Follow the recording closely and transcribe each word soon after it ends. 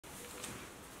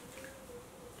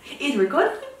It's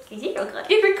recording.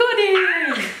 It's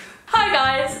recording! Hi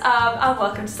guys, and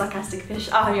welcome to Sarcastic Fish.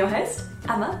 I'm your host,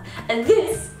 Emma, and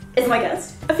this is my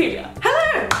guest, Ophelia.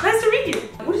 Hello, nice to meet you.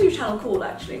 What is your channel called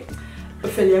actually?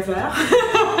 Ophelia Vert.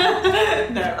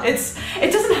 No,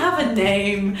 it doesn't have a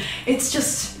name. It's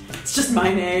just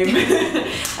my name.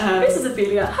 This is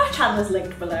Ophelia. Her channel is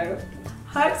linked below.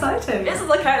 How exciting! This is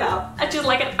like her now, and she's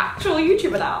like an actual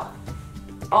YouTuber now.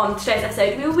 On today's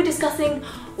episode, we will be discussing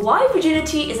why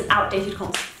virginity is an outdated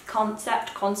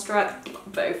concept, construct,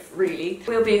 both really.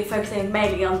 We'll be focusing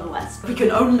mainly on the West. We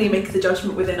can only make the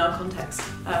judgment within our context.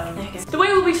 Okay. The way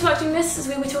we'll be selecting this is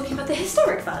we'll be talking about the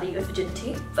historic value of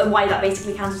virginity and why that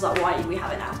basically cancels out why we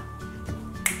have it now.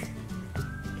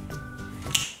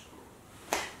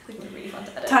 It's really fun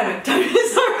to edit. Timing,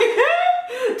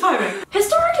 sorry. Timing.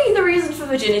 Historically, the reason for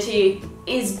virginity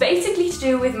is basically to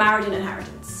do with marriage and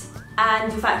inheritance,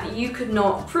 and the fact that you could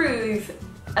not prove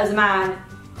as a man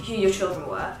who your children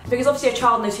were. Because obviously a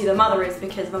child knows who their mother is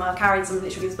because the mother carried someone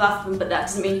that she gives birth to them, but that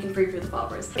doesn't mean you can prove who the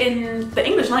father is. In the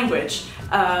English language,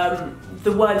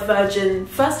 the word virgin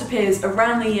first appears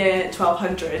around the year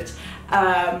 1200,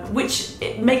 which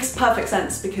it makes perfect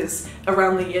sense because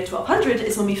around the year 1200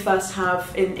 is when we first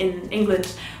have, in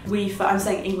England, I'm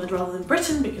saying England rather than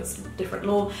Britain because different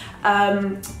law,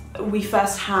 we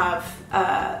first have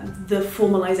the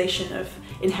formalisation of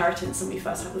inheritance, and we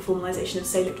first have the formalisation of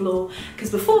Salic law, because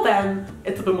before then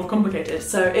it's a bit more complicated.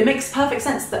 So it makes perfect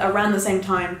sense that around the same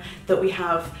time that we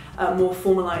have a more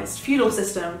formalised feudal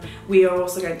system, we are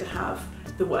also going to have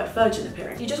the word virgin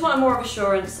appearing. You just want more of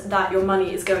assurance that your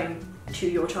money is going to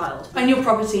your child. And your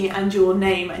property and your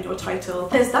name and your title.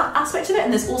 There's that aspect of it,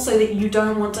 and there's also that you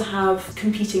don't want to have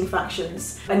competing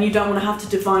factions and you don't want to have to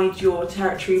divide your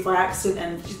territory by accident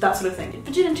and that sort of thing.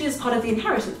 Virginity is part of the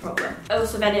inheritance problem.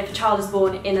 Also then if a child is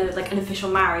born in an official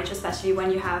marriage, especially when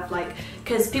you have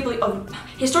because people,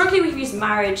 historically we've used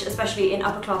marriage, especially in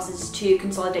upper classes, to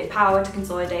consolidate power, to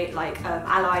consolidate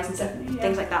allies and stuff,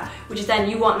 things like that, which is then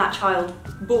you want that child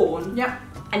born. Yeah.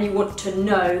 And you want to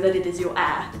know that it is your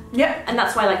heir. Yeah. And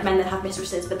that's why men then have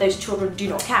mistresses, but those children do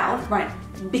not count. Right.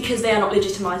 Because they are not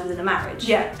legitimised within a marriage.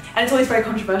 Yeah. And it's always very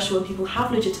controversial when people have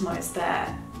legitimised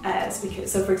their heirs,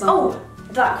 because, so for example... Oh,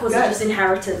 that causes just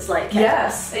inheritance,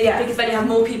 yes. Yeah. Because then you have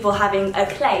more people having a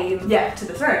claim. Yeah, to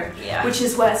the throne. Yeah. Which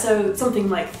is where, so something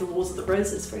like the Wars of the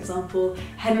Roses, for example,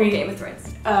 Henry... Or Game of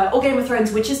Thrones. Or Game of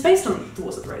Thrones, which is based on the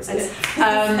Wars of the Roses.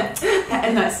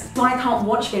 And that's why I can't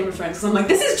watch Game of Thrones, because I'm like,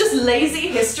 this is just lazy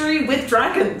history with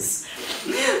dragons.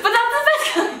 But that's the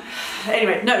best kind.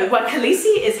 Anyway, no, where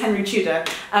Khaleesi is Henry Tudor,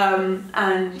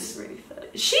 and she's really funny.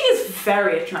 She is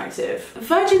very attractive.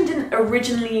 Virgin didn't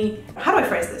originally... How do I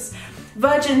phrase this?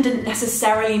 Virgin didn't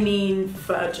necessarily mean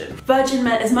virgin. Virgin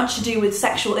meant as much to do with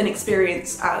sexual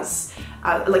inexperience as,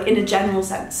 in a general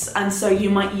sense. And so you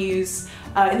might use,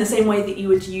 in the same way that you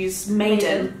would use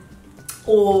maiden,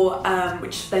 or,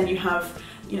 which then you have,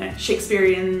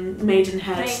 Shakespearean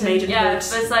maidenhead, maidenhood. Yeah,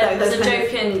 there's a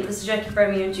joke in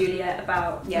Romeo and Juliet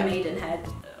about maidenhead.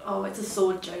 Oh, it's a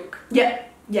sword joke. Yeah,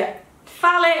 yeah.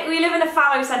 Phallic, we live in a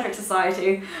phallocentric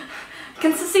society. You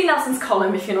can see Nelson's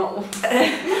column if you're not.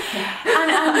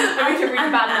 I read a really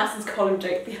bad Nelson's column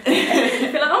joke the other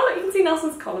day. You're like, oh look, you can see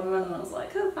Nelson's column, and I was like,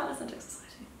 oh, phallocentric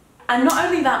society. And not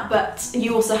only that, but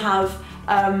you also have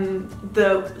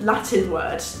the Latin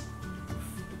word,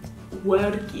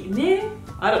 Virgine.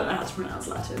 I don't know how to pronounce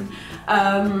Latin.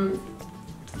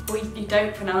 You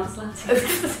don't pronounce Latin.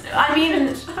 I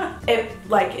mean,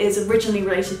 it is originally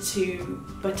related to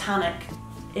botanic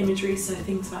imagery, so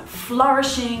things about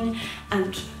flourishing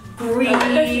and green,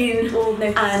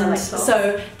 and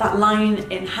so that line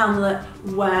in Hamlet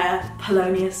where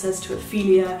Polonius says to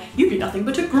Ophelia, "You be nothing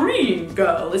but a green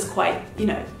girl," is quite,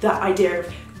 that idea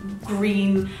of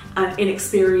green and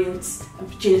inexperience and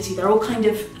virginity. They're all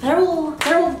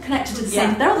connected to the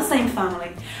same. They're all the same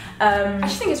family. I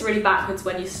just think it's really backwards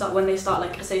when they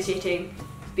start associating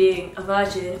being a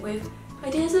virgin with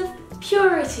ideas of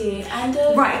purity and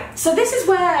right. So this is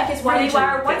where why they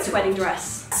wear a white wedding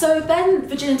dress. So then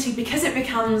virginity, because it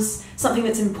becomes something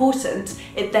that's important,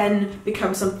 it then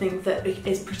becomes something that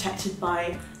is protected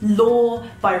by law,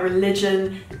 by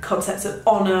religion, concepts of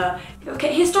honour.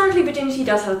 Okay, historically virginity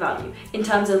does have value in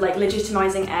terms of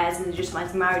legitimising heirs and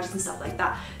legitimising marriages and stuff like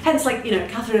that. Hence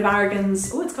Catherine of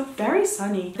Aragon's, oh, it's got very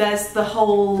sunny. There's the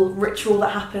whole ritual that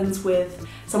happens with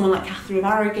someone like Catherine of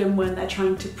Aragon when they're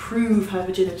trying to prove her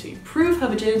virginity. Prove her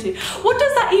virginity. What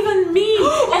does that even mean?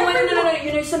 No.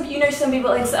 You know some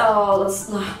people.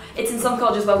 It's in some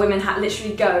cultures where women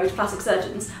literally go to plastic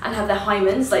surgeons and have their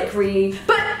hymens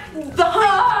But the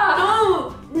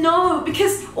hymen. No,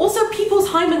 because also people's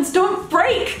hymens don't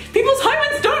break. People's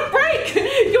hymens don't break.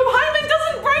 Your hymen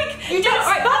doesn't break. You don't.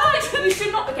 Right, bad. You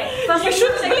should not. Okay. You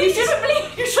shouldn't bleed. You shouldn't bleed.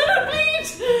 You shouldn't bleed.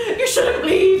 You shouldn't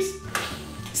bleed.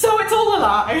 So it's all a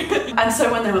lie. And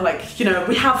so when they were like, you know,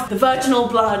 we have the virginal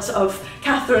blood of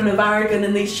Catherine of Aragon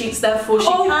in these sheets, therefore she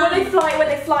can. When they fly the bed.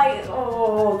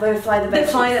 They fly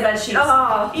the bed sheets.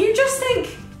 Oh. You just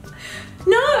think,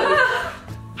 no.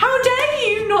 How dare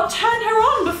you not turn her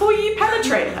on before you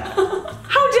penetrate her?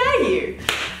 How dare you?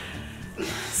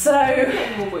 So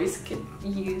more boys could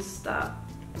use that.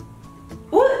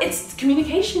 Well,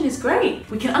 communication is great.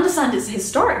 We can understand its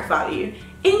historic value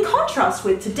in contrast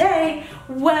with today,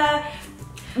 where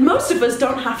most of us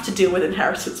don't have to deal with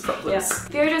inheritance problems. Yeah.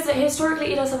 The idea is that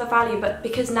historically it does have a value, but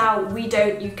because now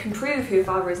you can prove who your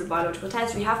father is with biological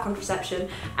tests, we have contraception,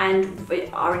 and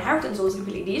our inheritance laws are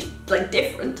completely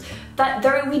different,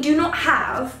 that we do not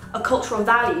have a cultural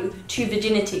value to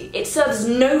virginity. It serves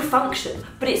no function,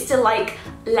 but it's still like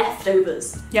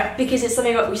leftovers. Yeah. Because it's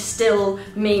something that we still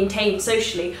maintain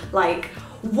socially, like,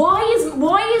 why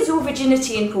is your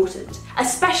virginity important?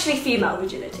 Especially female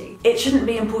virginity. It shouldn't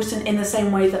be important in the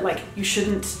same way that, like, you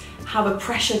shouldn't have a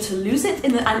pressure to lose it,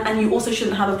 and you also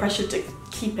shouldn't have a pressure to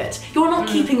keep it. You're not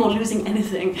keeping or losing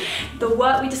anything.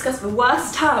 We discussed the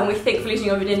worst term we think for losing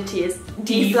your virginity is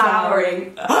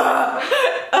deflowering.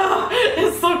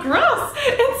 It's so gross.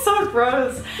 It's so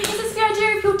gross. Because it's the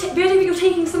idea that you're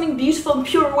taking something beautiful and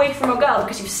pure away from a girl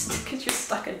because you're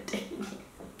stuck a dick in you.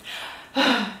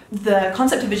 The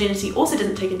concept of virginity also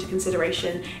didn't take into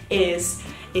consideration is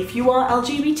if you are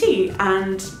LGBT,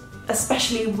 and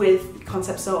especially with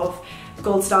concepts of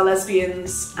gold star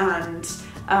lesbians and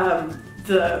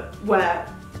where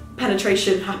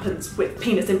penetration happens with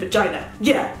penis in vagina.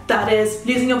 Yeah, that is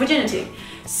losing your virginity.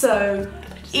 So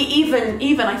even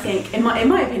I think, in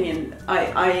my opinion,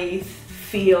 I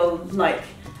feel like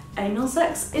anal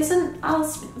sex isn't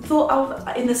as thought of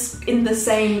in the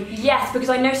same. Yes, because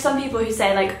I know some people who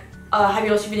say like, have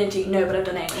you lost your virginity? No, but I've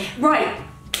done anal. Right,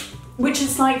 which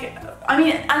is like, I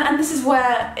mean, and this is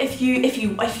where if you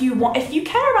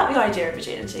care about the idea of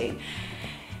virginity,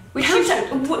 yeah,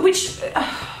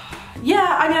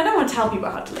 I mean, I don't want to tell people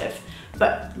how to live,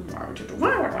 but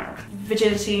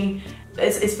virginity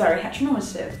is very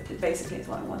heteronormative, basically, is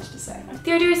what I wanted to say.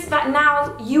 The idea is that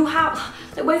now you have,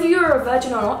 whether you're a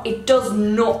virgin or not, it does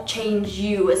not change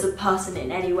you as a person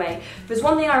in any way. There's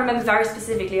one thing I remember very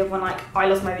specifically of when, like, I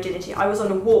lost my virginity. I was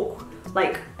on a walk,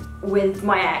 like, with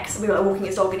my ex, we were walking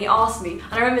his dog, and he asked me,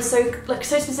 and I remember so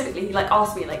specifically, he, like,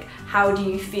 asked me, like, how do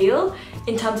you feel?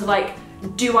 In terms of, like,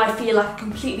 do I feel like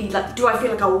do I feel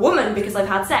like a woman because I've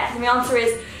had sex? And the answer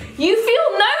is, you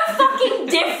feel no fucking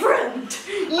different.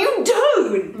 You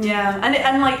don't. Yeah,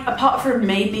 and like, apart from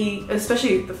maybe,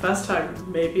 especially the first time,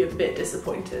 maybe a bit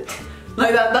disappointed.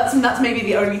 Like that's maybe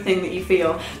the only thing that you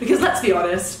feel, because let's be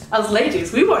honest, as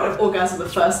ladies, we won't have orgasm the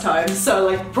first time, so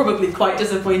like probably quite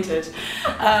disappointed.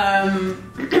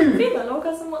 Female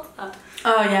orgasm, what's that?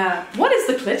 Oh yeah, what is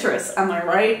the clitoris? Am I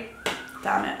right?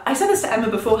 Damn it. I said this to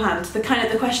Emma beforehand, the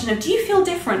question of, do you feel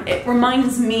different? It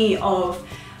reminds me of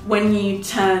when you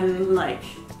turn, like,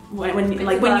 when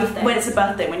it's a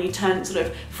birthday, when you turn sort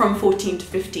of from 14 to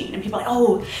 15, and people are like,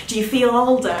 oh, do you feel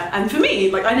older? And for me,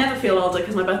 like, I never feel older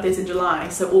because my birthday's in July,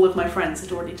 so all of my friends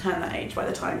had already turned that age by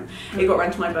the time it got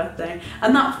around to my birthday.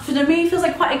 And that, for me, feels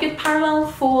like quite a good parallel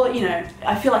for, you know,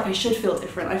 I feel like I should feel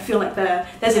different. I feel like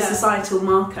there's a societal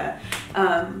marker.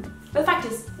 But the fact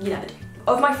is, you never do.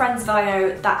 Of my friends that I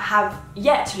know that have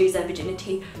yet to lose their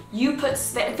virginity, they put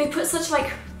such,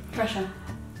 like, pressure,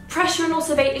 and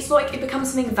also it's like it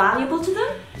becomes something valuable to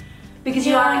them, because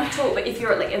you are like taught. But if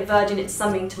you're like a virgin, it's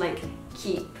something to like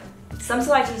keep. Some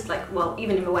societies, like, well,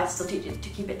 even in the West, still teach you to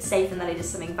keep it safe, and that it is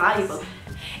something valuable.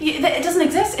 It doesn't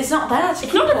exist. It's not there.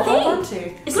 It's not a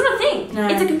thing. It's not a thing. No.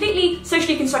 It's a completely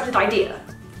socially constructed idea.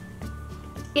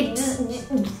 It's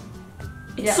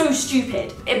so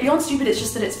stupid. Beyond stupid, it's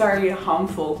just that it's very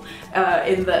harmful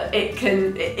in that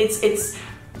it's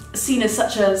seen as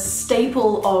such a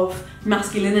staple of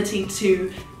masculinity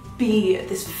to be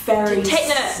this very...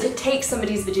 To take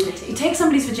somebody's virginity. You take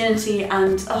somebody's virginity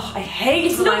and, oh, I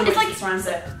hate the language that surrounds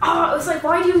it. Oh, it's like,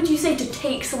 why would you say to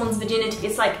take someone's virginity?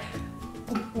 It's like,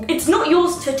 it's not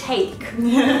yours to take.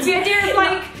 It's the idea of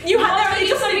like, you have to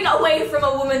do something away from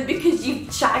a woman because you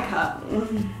shag her.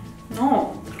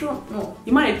 No. No.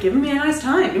 You might have given me a nice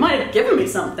time. You might have given me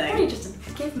something. You just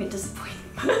give me a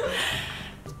disappointment.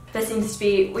 there seems to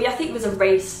be, well, I think it was a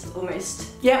race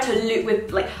almost. Yeah. To loot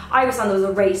with, like, I understand there was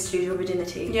a race to lose your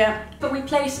virginity. Yeah. But we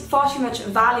place far too much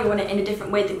value on it in a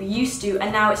different way that we used to,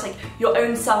 and now it's like your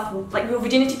own self, like your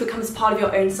virginity becomes part of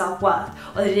your own self-worth,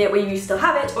 or the day where you still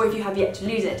have it, or if you have yet to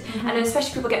lose it. And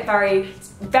especially people get very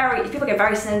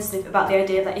sensitive about the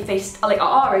idea that if they are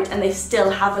our age and they still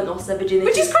haven't lost their virginity.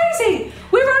 Which is crazy!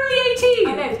 We're only 18!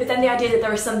 I know, but then the idea that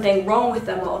there is something wrong with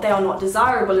them, or they are not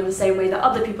desirable in the same way that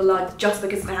other people are just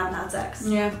because they haven't had sex.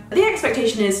 Yeah. The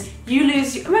expectation is you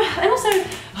lose, and also,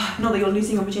 not that you're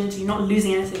losing your virginity, you're not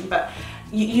losing anything, but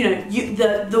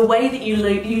the way that you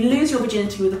lose your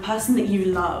virginity with the person that you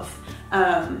love,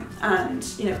 and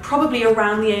probably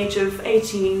around the age of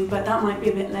 18, but that might be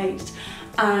a bit late.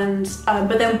 And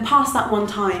but then past that one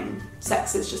time,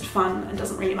 sex is just fun and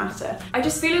doesn't really matter. I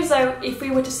just feel as though if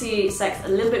we were to see sex a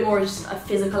little bit more as a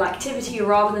physical activity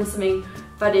rather than something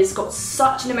that has got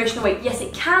such an emotional weight. Yes,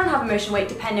 it can have emotional weight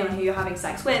depending on who you're having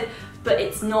sex with, but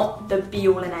it's not the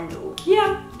be-all and end-all.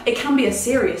 Yeah, it can be a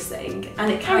serious thing,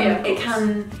 and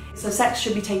so sex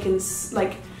should be taken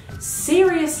like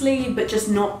seriously, but just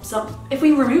not if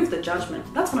we remove the judgment.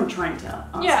 That's what I'm trying to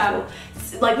ask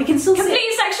for. Like, we can still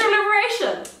complete sexual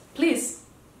liberation, please.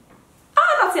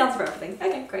 That's the answer for everything.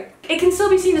 Okay, great. It can still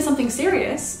be seen as something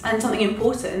serious and something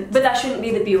important, but that shouldn't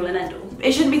be the be-all and end-all.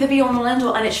 It shouldn't be the be-all and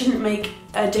end-all, and it shouldn't make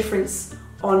a difference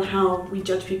on how we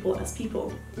judge people as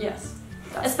people. Yes.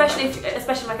 Especially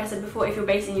like I said before, if you're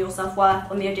basing your self-worth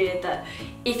on the idea that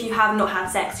if you have not had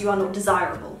sex, you are not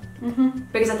desirable.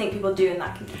 Because I think people do in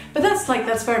that community. But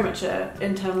that's very much a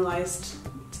internalized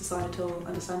societal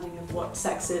understanding of what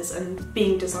sex is and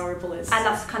being desirable is. And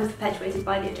that's kind of perpetuated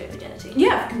by the idea of virginity.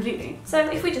 Yeah, completely. So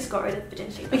if we just got rid of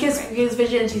virginity, because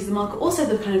virginity is the marker, also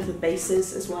the kind of the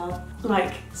basis as well.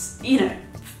 Like,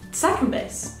 second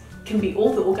base can be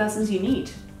all the orgasms you need,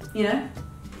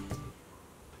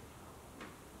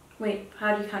 Wait,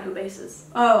 how do you count your bases?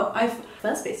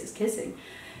 First base is kissing.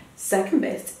 Second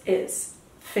base is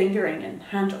fingering and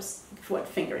hand jobs. What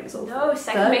fingering is all. No,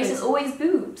 second base is always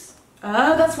boobs.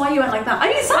 Oh, that's why you went like that. I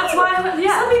mean,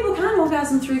 some people can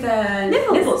orgasm through their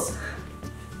nipples.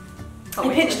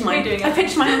 I pitched my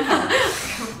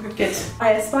hand. Good.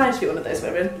 I aspire to be one of those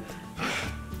women.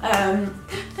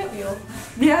 Don't we all?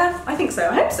 Yeah, I think so.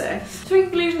 I hope so. So in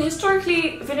conclusion,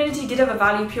 historically, virginity did have a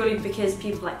value purely because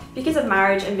because of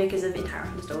marriage and because of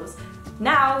inheritance laws.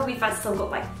 Now we've still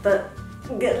got the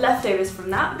leftovers from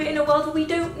that, but in a world where we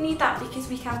don't need that because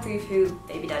we can prove who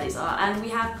baby daddies are, and we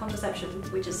have contraception,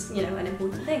 which is an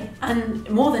important thing. And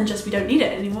more than just we don't need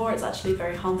it anymore, it's actually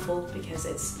very harmful because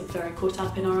it's very caught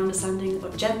up in our understanding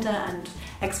of gender and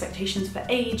expectations for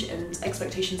age and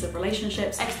expectations of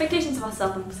relationships, expectations of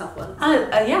ourselves and self-worth.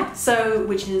 Yeah, so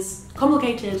which is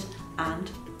complicated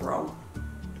and wrong.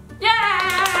 Yay!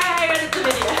 Edit the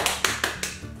video.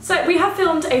 So we have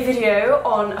filmed a video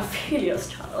on Ophelia's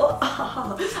channel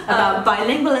about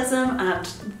bilingualism and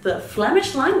the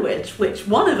Flemish language, which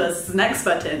one of us is an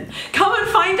expert in. Come and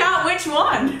find out which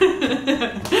one!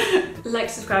 Like,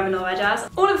 subscribe and all that jazz.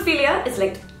 All of Ophelia is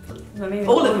linked.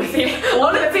 All of me. All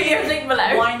of Ophelia is linked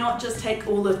below. Why not just take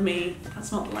all of me?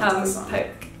 That's not the song.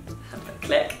 Poke.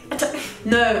 Click.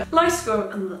 No. Like,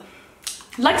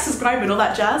 subscribe and all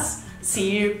that jazz.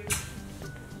 See you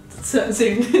soon.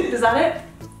 Is that it?